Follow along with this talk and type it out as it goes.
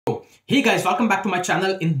Hey guys, welcome back to my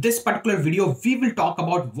channel. In this particular video, we will talk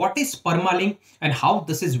about what is permalink and how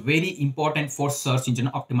this is very important for search engine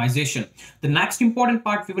optimization. The next important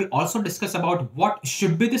part, we will also discuss about what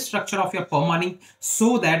should be the structure of your permalink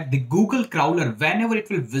so that the Google crawler, whenever it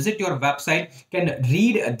will visit your website, can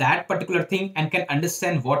read that particular thing and can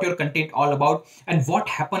understand what your content all about and what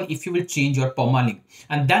happen if you will change your permalink.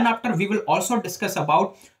 And then after, we will also discuss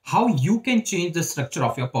about how you can change the structure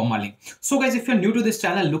of your permalink. So guys, if you're new to this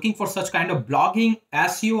channel looking for such kind of blogging,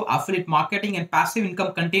 SEO, affiliate marketing and passive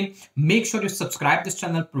income content, make sure you subscribe this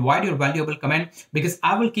channel, provide your valuable comment, because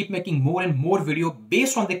I will keep making more and more video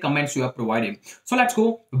based on the comments you have provided. So let's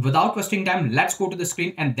go. Without wasting time, let's go to the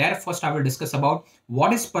screen, and there first I will discuss about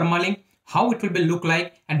what is permalink, how it will be look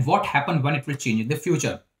like, and what happen when it will change in the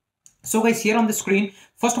future. So guys, here on the screen,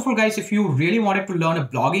 first of all guys, if you really wanted to learn a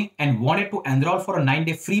blogging and wanted to enroll for a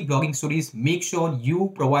 9-day free blogging series, make sure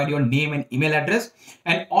you provide your name and email address,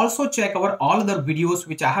 and also check our all other videos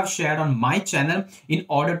which I have shared on my channel in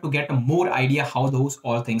order to get a more idea how those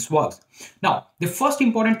all things work. Now, the first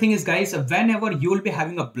important thing is guys, whenever you will be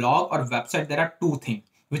having a blog or website, there are two things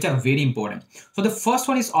which are very important. So the first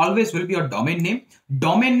one is always will be your domain name.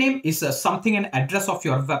 Domain name is something, an address of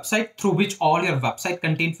your website through which all your website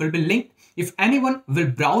content will be linked. If anyone will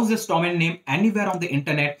browse this domain name anywhere on the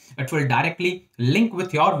internet, it will directly link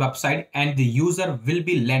with your website and the user will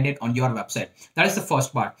be landed on your website. That is the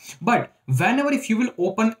first part. But whenever if you will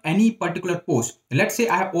open any particular post, let's say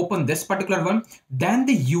I have opened this particular one, then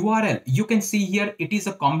the URL, you can see here, it is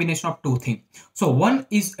a combination of two things. So one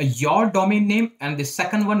is your domain name and the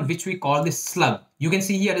second one, which we call the slug. You can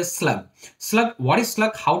see here is slug. Slug, what is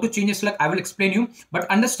slug? How to change a slug? I will explain you. But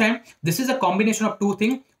understand, this is a combination of two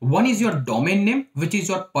things. One is your domain name, which is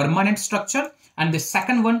your permanent structure. And the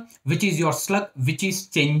second one, which is your slug, which is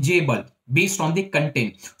changeable based on the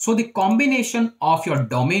content. So the combination of your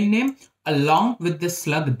domain name along with the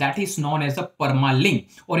slug, that is known as a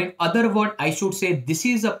permalink, or in other word, I should say this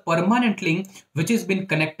is a permanent link which has been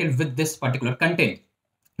connected with this particular content.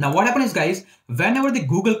 Now what happens is guys, whenever the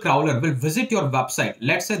Google crawler will visit your website,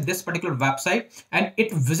 let's say this particular website, and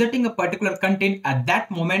it visiting a particular content, at that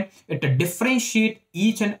moment it differentiate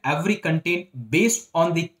each and every content based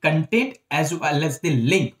on the content as well as the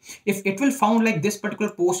link. If it will found like this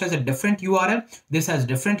particular post has a different URL, this has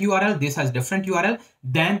different URL, this has different URL,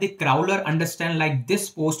 then the crawler understand like this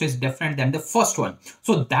post is different than the first one.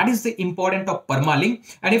 So that is the importance of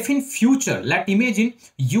permalink. And if in future, let's imagine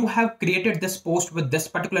you have created this post with this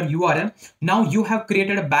particular URL, now you have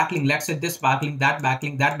created a backlink, let's say this backlink, that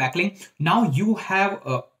backlink, that backlink. Now you have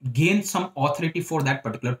gained some authority for that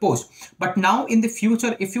particular post. But now in the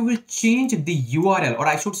future, if you will change the URL, or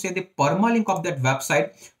I should say the permalink of that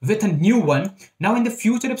website with a new one, now in the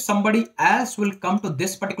future, if somebody else will come to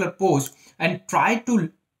this particular post and try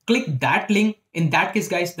to click that link, in that case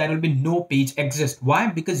guys, there will be no page exist. Why?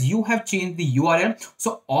 Because you have changed the URL.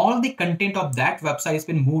 So all the content of that website has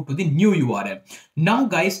been moved to the new URL. Now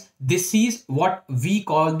guys, this is what we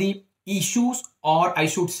call the issues, or I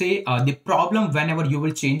should say the problem whenever you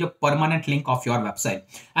will change a permanent link of your website.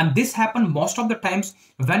 And this happens most of the times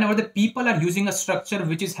whenever the people are using a structure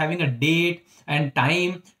which is having a date and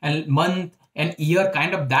time and month and year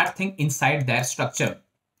kind of that thing inside their structure.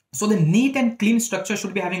 So the neat and clean structure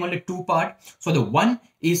should be having only two parts. So the one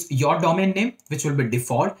is your domain name, which will be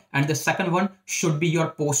default, and the second one should be your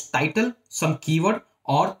post title, some keyword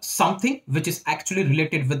or something which is actually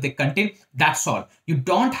related with the content. That's all. You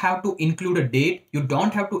don't have to include a date. You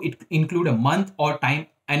don't have to include a month or time,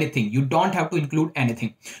 anything. You don't have to include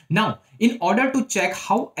anything. Now, in order to check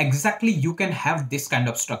how exactly you can have this kind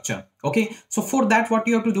of structure. Okay. So for that, what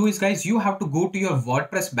you have to do is guys, you have to go to your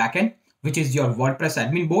WordPress backend, which is your WordPress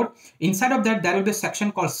admin board. Inside of that, there will be a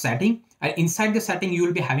section called setting, and inside the setting, you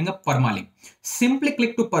will be having a permalink. Simply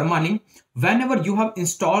click to permalink. Whenever you have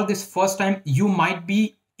installed this first time, you might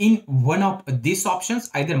be in one of these options,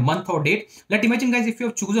 either month or date. Let's imagine guys, if you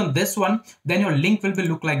have chosen this one, then your link will be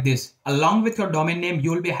look like this. Along with your domain name,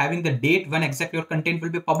 you will be having the date when exactly your content will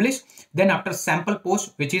be published. Then after sample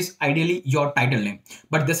post, which is ideally your title name.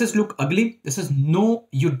 But this is look ugly. This is no,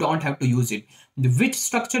 you don't have to use it. Which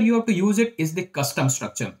structure you have to use it is the custom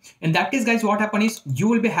structure. In that case guys, what happen is you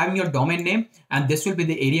will be having your domain name, and this will be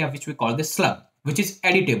the area which we call the slug, which is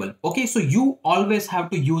editable. Okay, so you always have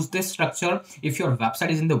to use this structure if your website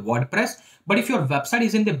is in the WordPress. But if your website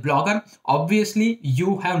is in the Blogger, obviously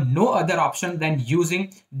you have no other option than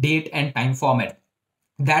using date and time format.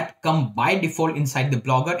 that come by default inside the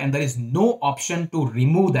blogger, and there is no option to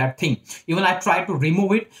remove that thing. Even I try to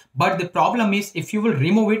remove it, but the problem is if you will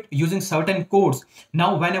remove it using certain codes,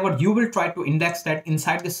 now whenever you will try to index that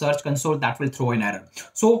inside the search console, that will throw an error.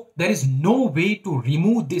 So there is no way to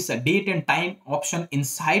remove this date and time option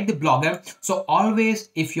inside the blogger. So always,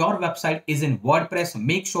 if your website is in WordPress,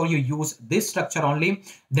 make sure you use this structure only.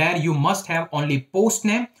 There you must have only post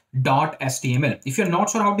name .html. If you're not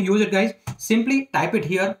sure how to use it, guys, simply type it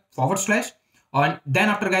here / and then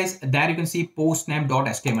after, guys, there you can see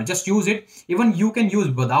postname.html. Just use it. Even you can use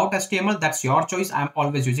without HTML, that's your choice. I'm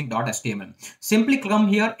always using .html. Simply come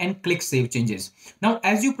here and click save changes. Now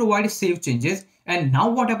as you provide save changes, and now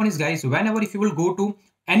what happens is, guys, whenever if you will go to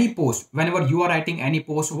any post, whenever you are writing any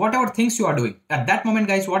post, whatever things you are doing at that moment,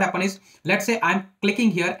 guys, what happens is, let's say I'm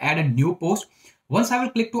clicking here add a new post. Once I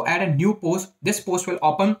will click to add a new post, this post will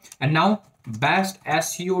open, and now best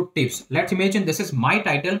SEO tips. Let's imagine this is my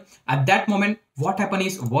title. At that moment, what happens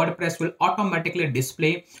is WordPress will automatically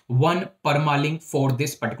display one permalink for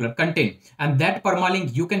this particular content. And that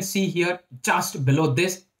permalink you can see here just below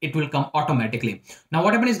this, it will come automatically. Now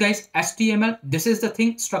what happens is, guys, HTML, this is the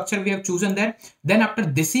thing structure we have chosen there. Then after,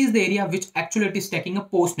 this is the area which actually it is taking a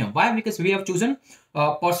post name. Why? Because we have chosen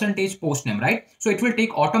percentage post name, right? So it will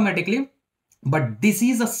take automatically. But this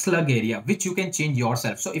is a slug area which you can change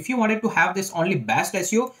yourself. So if you wanted to have this only best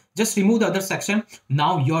SEO, just remove the other section.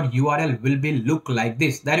 Now your URL will be look like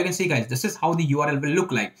this. There you can see, guys, this is how the URL will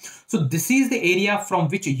look like. So this is the area from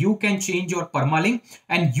which you can change your permalink,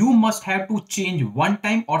 and you must have to change one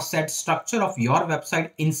time or set structure of your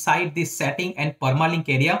website inside the setting and permalink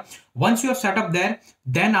area. Once you have set up there,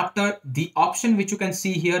 then after, the option which you can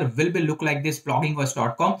see here will be look like this,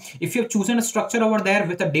 bloggingverse.com. If you have chosen a structure over there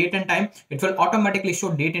with a date and time, it will automatically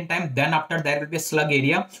show date and time. Then after, there will be a slug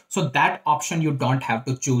area. So that option you don't have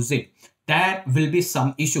to choose it. There will be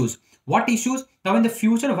some issues. What issues? Now in the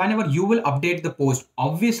future, whenever you will update the post,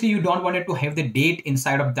 obviously you don't want it to have the date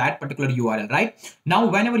inside of that particular URL, right? Now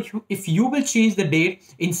whenever if you will change the date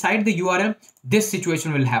inside the URL, this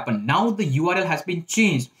situation will happen. Now the URL has been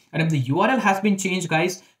changed, and if the URL has been changed,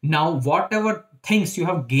 guys, now whatever things you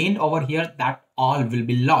have gained over here, that all will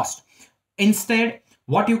be lost. Instead,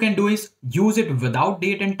 what you can do is use it without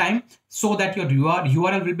date and time, so that your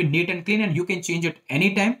URL will be neat and clean, and you can change it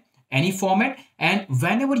anytime, any format. And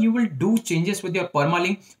whenever you will do changes with your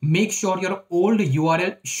permalink, make sure your old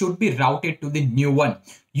URL should be routed to the new one.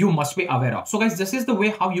 You must be aware of. So guys, this is the way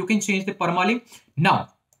how you can change the permalink. Now,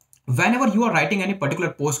 whenever you are writing any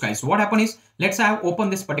particular post, guys, what happens is, let's say I have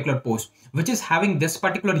opened this particular post, which is having this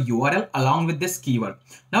particular URL along with this keyword.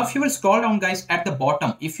 Now, if you will scroll down, guys, at the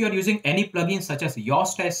bottom, if you are using any plugin such as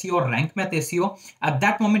Yoast SEO or Rank Math SEO, at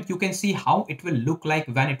that moment, you can see how it will look like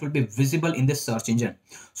when it will be visible in the search engine.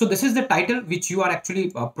 So this is the title which you are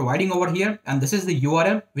actually providing over here, and this is the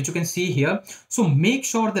URL which you can see here. So make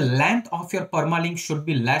sure the length of your permalink should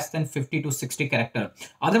be less than 50 to 60 character.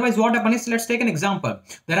 Otherwise, what happens is, let's take an example.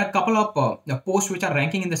 There are a couple of posts which are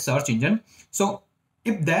ranking in the search engine. So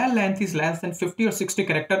if their length is less than 50 or 60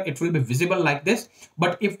 character, it will be visible like this.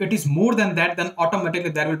 But if it is more than that, then automatically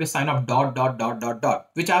there will be sign of ...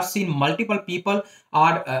 which I've seen multiple people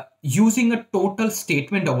are using a total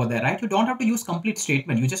statement over there, right? You don't have to use complete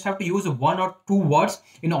statement. You just have to use 1 or 2 words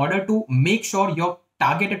in order to make sure your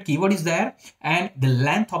targeted keyword is there and the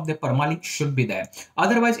length of the permalink should be there.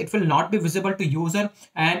 Otherwise, it will not be visible to user,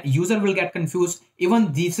 and user will get confused.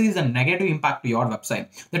 Even this is a negative impact to your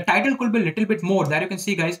website. The title could be a little bit more. There you can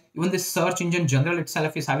see, guys, even the search engine general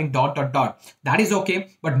itself is having ... That is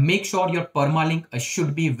okay, but make sure your permalink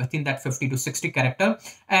should be within that 50 to 60 character.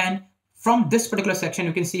 And from this particular section,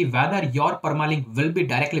 you can see whether your permalink will be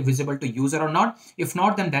directly visible to user or not. If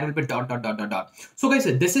not, then there will be ... So guys,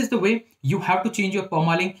 this is the way you have to change your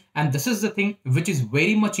permalink. And this is the thing which is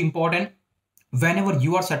very much important whenever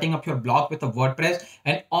you are setting up your blog with a WordPress.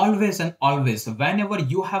 And always, whenever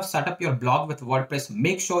you have set up your blog with WordPress,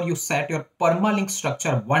 make sure you set your permalink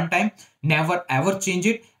structure one time, never ever change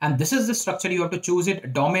it. And this is the structure you have to choose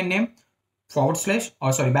it: domain name /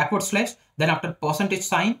 /, then after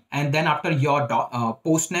 %sign, and then after your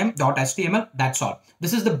post name .html. That's all.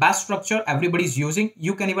 This is the best structure everybody's using.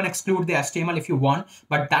 You can even exclude the HTML if you want,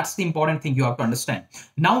 but that's the important thing you have to understand.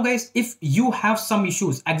 Now, guys, if you have some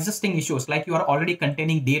issues, existing issues, like you are already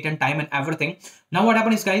containing date and time and everything, now what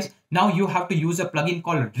happens is, guys, now you have to use a plugin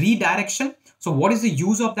called redirection. So what is the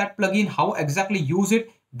use of that plugin? How exactly use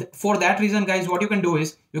it? For that reason, guys, what you can do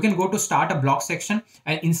is you can go to start a blog section,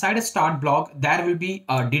 and inside a start blog, there will be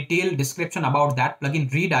a detailed description about that plugin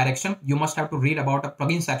redirection. You must have to read about a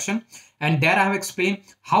plugin section. And there I have explained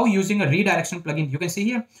how using a redirection plugin. You can see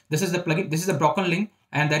here, this is the plugin. This is a broken link.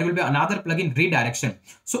 and there will be another plugin, redirection.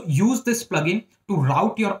 So use this plugin to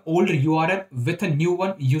route your old URL with a new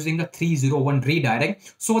one using a 301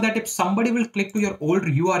 redirect, so that if somebody will click to your old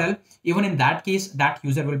URL, even in that case, that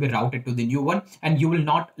user will be routed to the new one and you will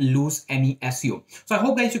not lose any SEO. So I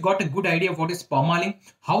hope guys you got a good idea of what is permalink,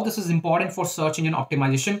 how this is important for search engine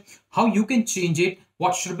optimization, how you can change it,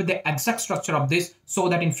 what should be the exact structure of this, so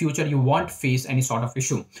that in future you won't face any sort of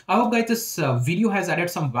issue. I hope guys this video has added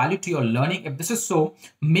some value to your learning. If this is so,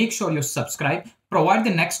 make sure you subscribe, provide the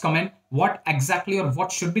next comment, what exactly or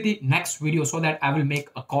what should be the next video, so that I will make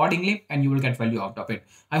accordingly and you will get value out of it.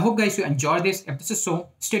 I hope guys you enjoy this. If this is so,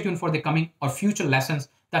 stay tuned for the coming or future lessons.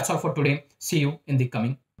 That's all for today. See you in the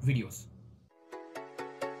coming videos.